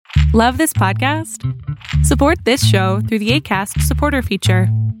Love this podcast? Support this show through the Acast supporter feature.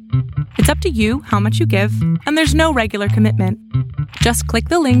 It's up to you how much you give, and there's no regular commitment. Just click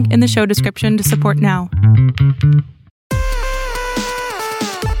the link in the show description to support now.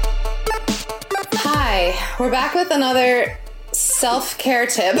 Hi, we're back with another self-care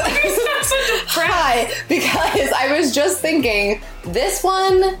tip. Hi, because I was just thinking, this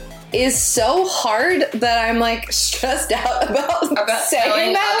one is so hard that I'm like stressed out about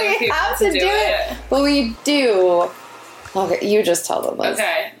saying that we have to do it. But we do. Okay, you just tell them, Liz.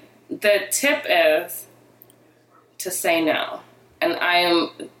 Okay, the tip is to say no. And I am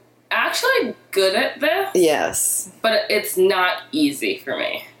actually good at this. Yes. But it's not easy for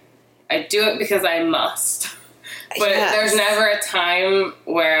me. I do it because I must. But there's never a time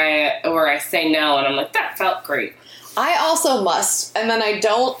where I say no and I'm like, that felt great. I also must, and then I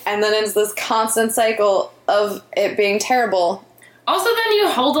don't, and then it's this constant cycle of it being terrible. Also, then you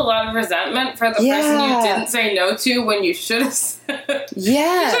hold a lot of resentment for the person you didn't say no to when you should have said.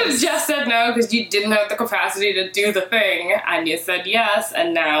 Yeah. You should have just said no because you didn't have the capacity to do the thing, and you said yes,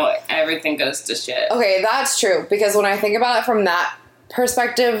 and now everything goes to shit. Okay, that's true, because when I think about it from that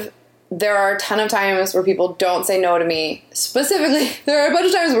perspective, there are a ton of times where people don't say no to me. Specifically, there are a bunch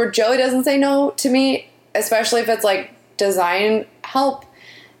of times where Joey doesn't say no to me, especially if it's like design help,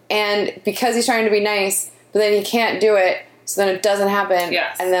 and because he's trying to be nice, but then he can't do it, so then it doesn't happen.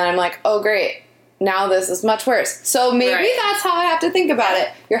 Yes. And then I'm like, oh great, now this is much worse. So maybe that's how I have to think about it.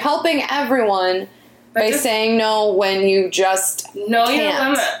 You're helping everyone by saying no when you just know can't. your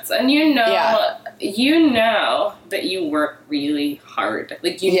limits, and you know that you work really hard.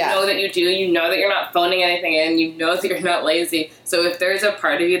 Like, you know that you do. You know that you're not phoning anything in. You know that you're not lazy. So if there's a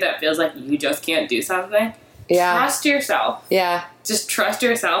part of you that feels like you just can't do something, trust yourself. Yeah. Just trust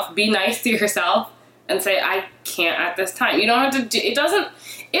yourself. Be nice to yourself and say, I can't at this time. You don't have to do...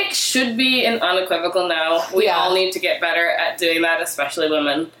 It should be an unequivocal no. We all need to get better at doing that, especially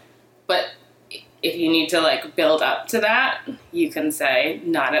women. But if you need to, like, build up to that, you can say,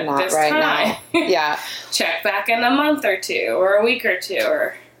 not this right time. Now. Yeah. Check back in a month or two, or a week or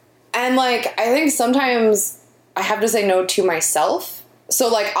two. And, like, I think sometimes I have to say no to myself. So,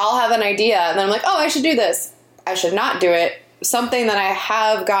 like, I'll have an idea, and then I'm like, oh, I should do this. I should not do it. Something that I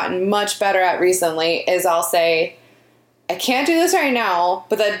have gotten much better at recently is I'll say, I can't do this right now,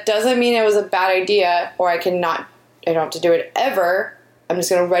 but that doesn't mean it was a bad idea, or I don't have to do it ever. I'm just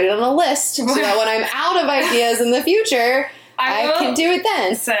going to write it on a list so that when I'm out of ideas in the future, I can do it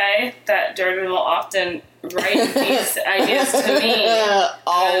then. Say that Jordan will often write these ideas to me.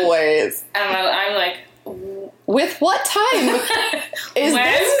 Always. And I'm like... With what time is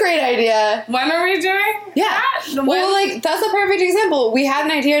this a great idea? When are we doing that? Well, like, that's a perfect example. We had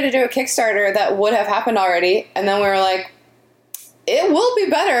an idea to do a Kickstarter that would have happened already, and then we were like, it will be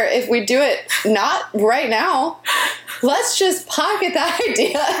better if we do it not right now. Let's just pocket that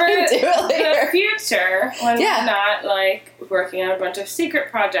idea and do it later. The future, when we're not, like, working on a bunch of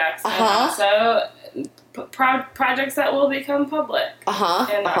secret projects, and also projects that will become public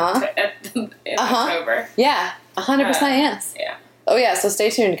in October. Yeah, 100% yes. Yeah. Oh yeah, so stay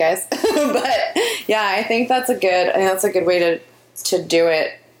tuned, guys. But yeah, I think that's a good way to do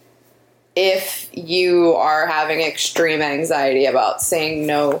it. If you are having extreme anxiety about saying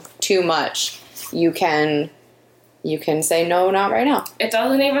no too much, you can say no, not right now. It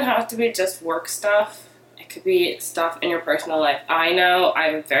doesn't even have to be just work stuff. It could be stuff in your personal life. I know I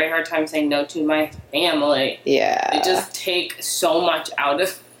have a very hard time saying no to my family. Yeah. They just take so much out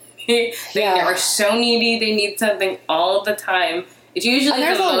of me. They are so needy. They need something all the time. It's usually and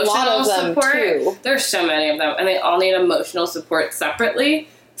there's a lot of them support. Too. There's so many of them, and they all need emotional support separately.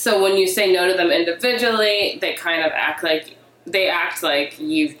 So when you say no to them individually, they kind of act like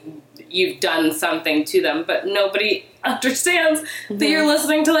you've done something to them, but nobody understands that you're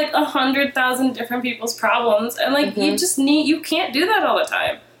listening to like 100,000 different people's problems, and like you can't do that all the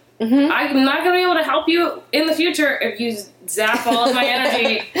time. I'm not going to be able to help you in the future if you zap all of my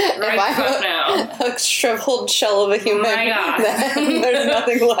energy now. A shriveled shell of a human. Oh my God. Then there's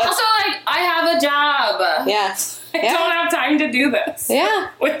nothing left. Also, like, I have a job. Yeah. I don't have time to do this. Yeah.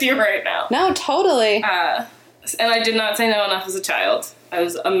 With you right now. No, totally. And I did not say no enough as a child. I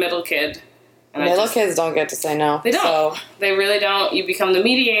was a middle kid. Middle kids don't get to say no. They don't. So. They really don't. You become the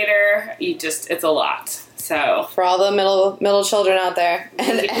mediator. It's a lot. So for all the middle children out there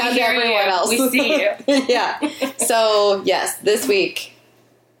and everyone else, we see you. Yeah. So yes, this week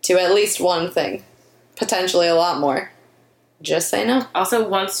to at least one thing, potentially a lot more. Just say no. Also,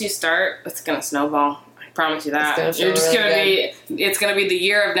 once you start, it's gonna snowball. I promise you that. It's gonna be the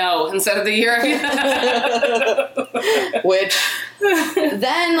year of no instead of the year of yes. Which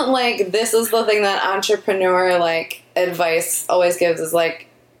then, like, this is the thing that entrepreneur, like, advice always gives is, like,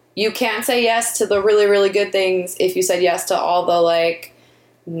 you can't say yes to the really, really good things if you said yes to all the, like,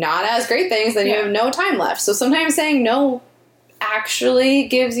 not as great things, then you have no time left. So sometimes saying no actually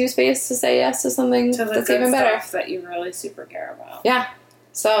gives you space to say yes to something that's even better. Stuff that you really super care about. Yeah.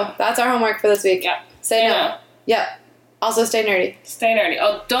 So that's our homework for this week. Yep. Say no. Yep. Also stay nerdy. Stay nerdy.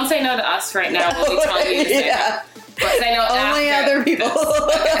 Oh, don't say no to us right now when we tell you to say no. But say no Only other people.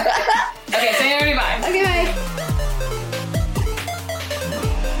 Okay, say nerdy bye. Okay, bye.